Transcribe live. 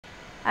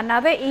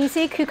Another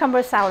easy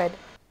cucumber salad.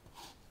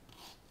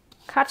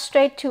 Cut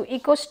straight to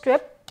equal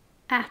strip.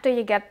 After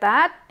you get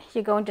that,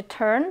 you're going to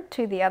turn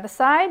to the other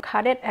side,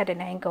 cut it at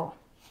an angle.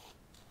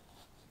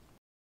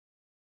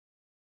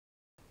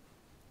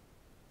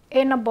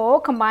 In a bowl,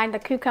 combine the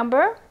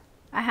cucumber.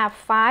 I have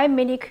 5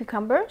 mini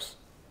cucumbers.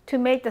 To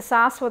make the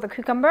sauce for the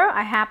cucumber,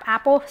 I have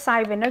apple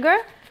cider vinegar.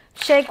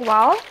 Shake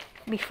well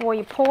before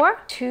you pour.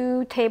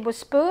 2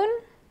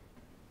 tablespoons.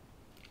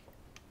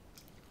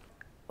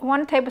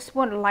 1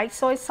 tablespoon light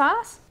soy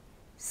sauce.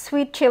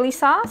 Sweet chili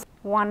sauce,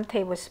 1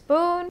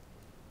 tablespoon.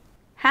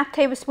 Half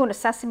tablespoon of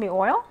sesame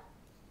oil.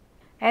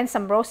 And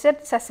some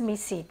roasted sesame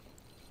seed.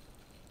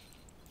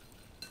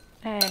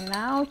 And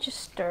now just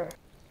stir.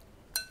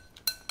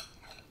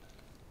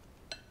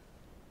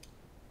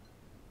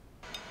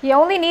 You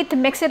only need to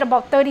mix it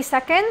about 30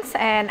 seconds,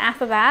 and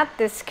after that,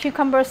 this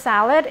cucumber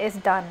salad is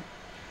done.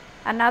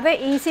 Another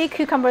easy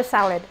cucumber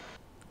salad.